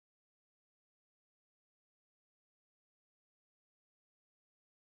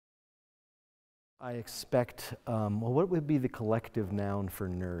I expect, well, what would be the collective noun for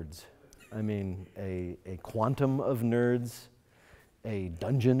nerds? I mean, a quantum of nerds, a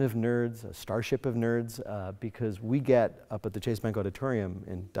dungeon of nerds, a starship of nerds, because we get, up at the Chase Bank Auditorium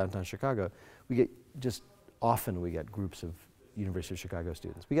in downtown Chicago, we get often we get groups of University of Chicago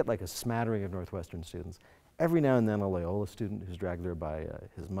students. We get like a smattering of Northwestern students. Every now and then a Loyola student who's dragged there by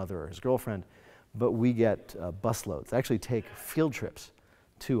his mother or his girlfriend, but we get busloads. They actually take field trips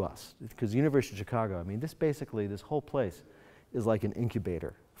to us, because the University of Chicago, I mean, this whole place is like an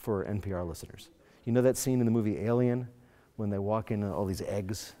incubator for NPR listeners. You know that scene in the movie Alien when they walk in all these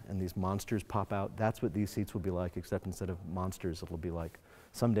eggs and these monsters pop out? That's what these seats will be like, except instead of monsters, it'll be like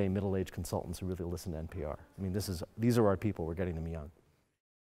someday middle-aged consultants who really listen to NPR. I mean, these are our people, we're getting them young.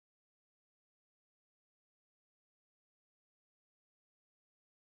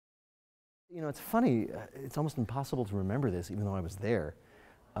 You know, it's funny, it's almost impossible to remember this, even though I was there.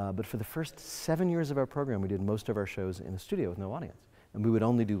 But for the first 7 years of our program, we did most of our shows in a studio with no audience. And we would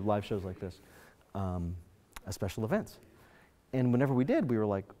only do live shows like this as special events. And whenever we did, we were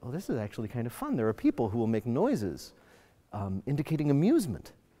like, oh, this is actually kind of fun. There are people who will make noises indicating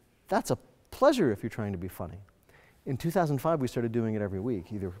amusement. That's a pleasure if you're trying to be funny. In 2005, we started doing it every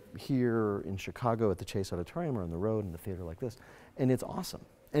week, either here in Chicago at the Chase Auditorium or on the road in a theater like this. And it's awesome.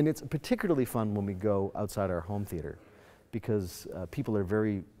 And it's particularly fun when we go outside our home theater, because people are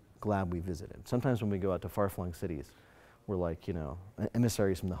very glad we visited. Sometimes when we go out to far-flung cities, we're like, you know,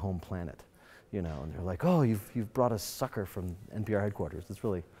 emissaries from the home planet, you know, and they're like, oh, you've brought a sucker from NPR headquarters.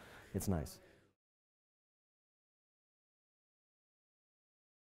 It's nice.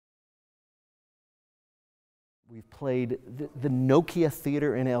 We've played the Nokia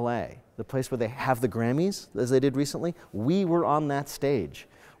Theater in LA, the place where they have the Grammys, as they did recently. We were on that stage.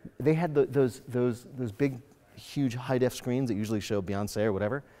 They had those big, huge high-def screens that usually show Beyonce or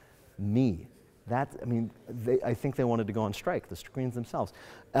whatever. I think they wanted to go on strike, the screens themselves.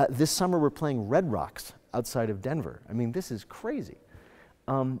 This summer we're playing Red Rocks outside of Denver. I mean, this is crazy.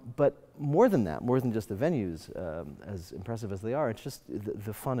 But more than that, more than just the venues, as impressive as they are, it's just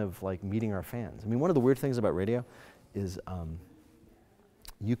the fun of like meeting our fans. I mean, one of the weird things about radio is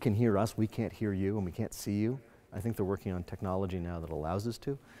you can hear us, we can't hear you, and we can't see you. I think they're working on technology now that allows us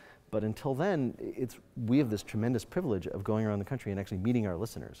to. But until then, we have this tremendous privilege of going around the country and actually meeting our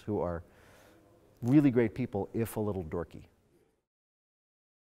listeners, who are really great people, if a little dorky.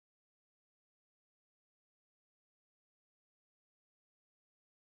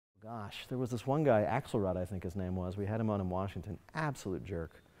 Gosh, there was this one guy, Axelrod, I think his name was. We had him on in Washington. Absolute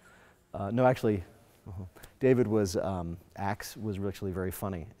jerk. No, actually, David was, Axe was actually very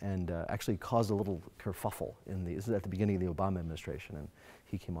funny and actually caused a little kerfuffle this is at the beginning of the Obama administration, and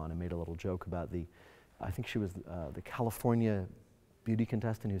he came on and made a little joke about I think she was the California beauty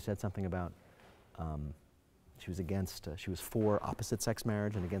contestant who said something about, she was for opposite-sex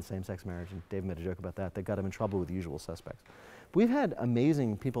marriage and against same-sex marriage, and Dave made a joke about that. That got him in trouble with the usual suspects. We've had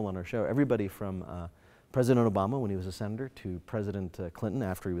amazing people on our show, everybody from President Obama when he was a senator, to President Clinton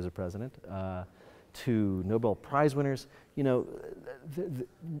after he was a president, to Nobel Prize winners. You know,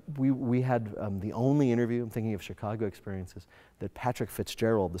 we had the only interview, I'm thinking of Chicago experiences, that Patrick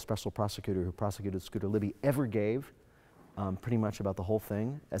Fitzgerald, the special prosecutor who prosecuted Scooter Libby, ever gave. Pretty much about the whole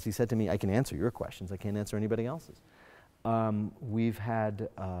thing. As he said to me, I can answer your questions, I can't answer anybody else's. We've had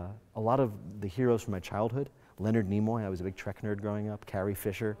a lot of the heroes from my childhood. Leonard Nimoy, I was a big Trek nerd growing up. Carrie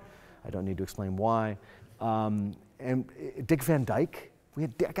Fisher, I don't need to explain why. And Dick Van Dyke,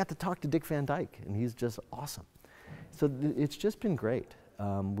 I got to talk to Dick Van Dyke, and he's just awesome. So it's just been great.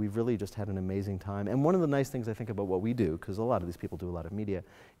 We've really just had an amazing time. And one of the nice things I think about what we do, because a lot of these people do a lot of media,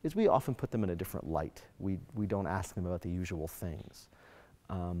 is we often put them in a different light. We don't ask them about the usual things.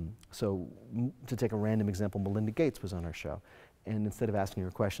 So to take a random example, Melinda Gates was on our show. And instead of asking her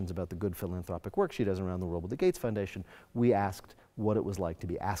questions about the good philanthropic work she does around the world with the Gates Foundation, we asked what it was like to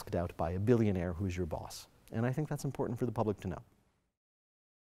be asked out by a billionaire who's your boss. And I think that's important for the public to know.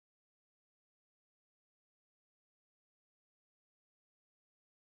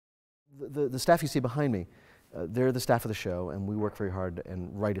 The staff you see behind me, they're the staff of the show, and we work very hard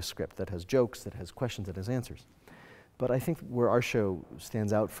and write a script that has jokes, that has questions, that has answers. But I think where our show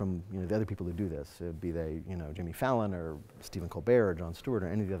stands out from the other people who do this, be they Jimmy Fallon or Stephen Colbert or Jon Stewart or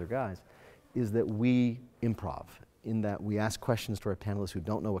any of the other guys, is that we improv, in that we ask questions to our panelists who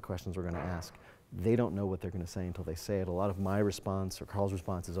don't know what questions we're going to ask. They don't know what they're going to say until they say it. A lot of my response or Carl's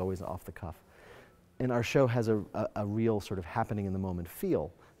response is always off the cuff. And our show has a real sort of happening in the moment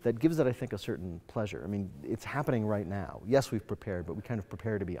feel that gives it, I think, a certain pleasure. I mean, it's happening right now. Yes, we've prepared, but we kind of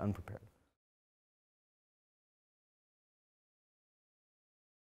prepare to be unprepared.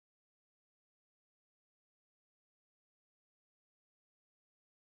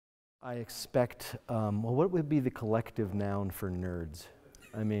 I expect, well, what would be the collective noun for nerds?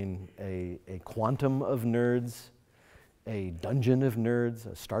 I mean, a quantum of nerds, a dungeon of nerds,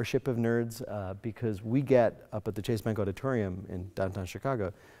 a starship of nerds, because we get, up at the Chase Bank Auditorium in downtown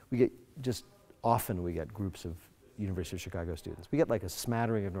Chicago, we get we get groups of University of Chicago students. We get like a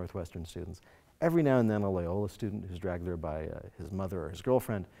smattering of Northwestern students. Every now and then a Loyola student who's dragged there by his mother or his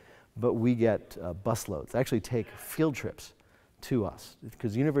girlfriend, but we get busloads. They actually take field trips to us,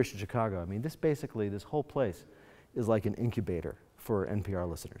 because the University of Chicago, I mean, this whole place is like an incubator for NPR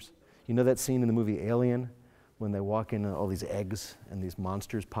listeners. You know that scene in the movie Alien when they walk in all these eggs and these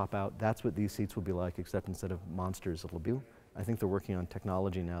monsters pop out? That's what these seats will be like, except instead of monsters, it'll be. I think they're working on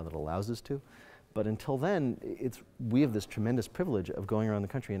technology now that allows us to. But until then, we have this tremendous privilege of going around the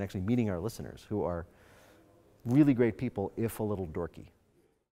country and actually meeting our listeners, who are really great people, if a little dorky.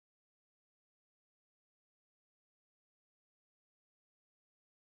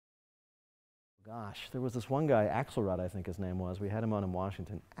 Gosh, there was this one guy, Axelrod, I think his name was. We had him on in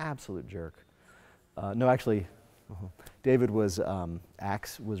Washington. Absolute jerk. No, actually, David was,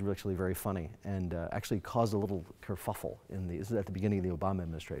 Axe was actually very funny, and actually caused a little kerfuffle this is at the beginning of the Obama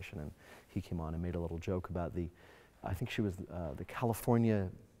administration, and he came on and made a little joke about I think she was the California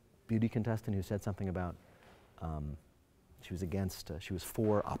beauty contestant who said something about, she was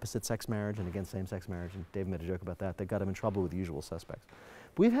for opposite-sex marriage and against same-sex marriage, and David made a joke about that. That got him in trouble with the usual suspects.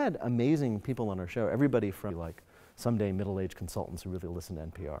 We've had amazing people on our show, everybody from like someday middle-aged consultants who really listen to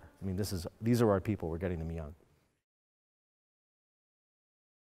NPR. I mean, these are our people, we're getting them young.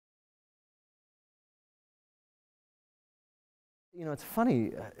 You know, it's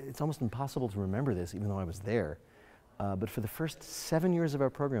funny, it's almost impossible to remember this, even though I was there. But for the first 7 years of our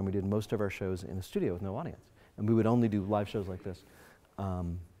program, we did most of our shows in a studio with no audience. And we would only do live shows like this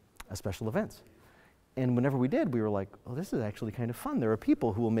as special events. And whenever we did, we were like, oh, this is actually kind of fun. There are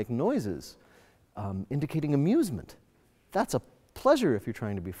people who will make noises indicating amusement. That's a pleasure if you're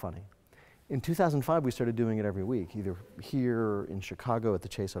trying to be funny. In 2005, we started doing it every week, either here in Chicago at the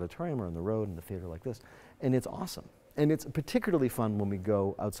Chase Auditorium or on the road in a theater like this. And it's awesome. And it's particularly fun when we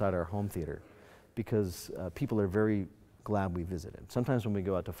go outside our home theater, because people are very glad we visited. Sometimes when we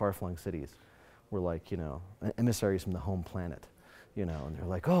go out to far-flung cities, we're like, you know, emissaries from the home planet, you know, and they're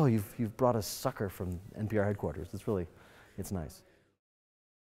like, oh, you've brought a sucker from NPR headquarters. It's nice.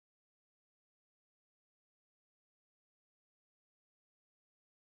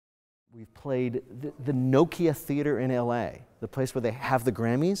 We've played the Nokia Theater in LA, the place where they have the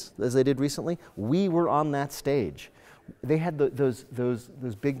Grammys, as they did recently. We were on that stage. They had those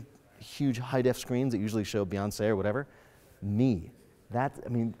big, huge high-def screens that usually show Beyonce or whatever.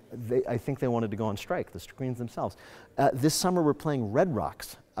 I think they wanted to go on strike, the screens themselves. This summer we're playing Red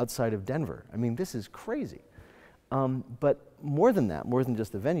Rocks outside of Denver. I mean, this is crazy. But more than that, more than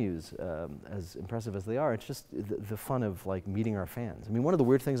just the venues, as impressive as they are, it's just the fun of like meeting our fans. I mean, one of the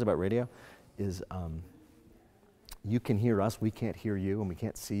weird things about radio is you can hear us, we can't hear you, and we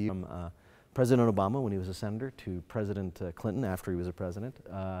can't see you. From President Obama when he was a senator, to President Clinton after he was a president,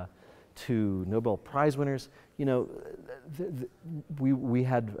 to Nobel Prize winners. You know, we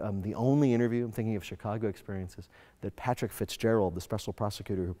had the only interview, I'm thinking of Chicago experiences, that Patrick Fitzgerald, the special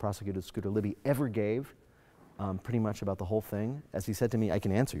prosecutor who prosecuted Scooter Libby, ever gave, pretty much about the whole thing. As he said to me, I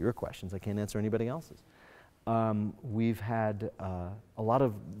can answer your questions, I can't answer anybody else's. We've had a lot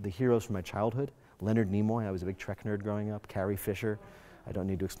of the heroes from my childhood. Leonard Nimoy, I was a big Trek nerd growing up. Carrie Fisher, I don't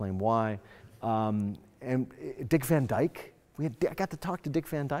need to explain why. And Dick Van Dyke. I got to talk to Dick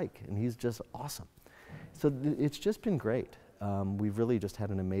Van Dyke, and he's just awesome. So it's just been great. We've really just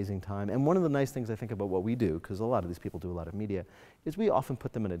had an amazing time. And one of the nice things I think about what we do, because a lot of these people do a lot of media, is we often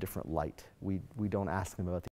put them in a different light. We don't ask them about the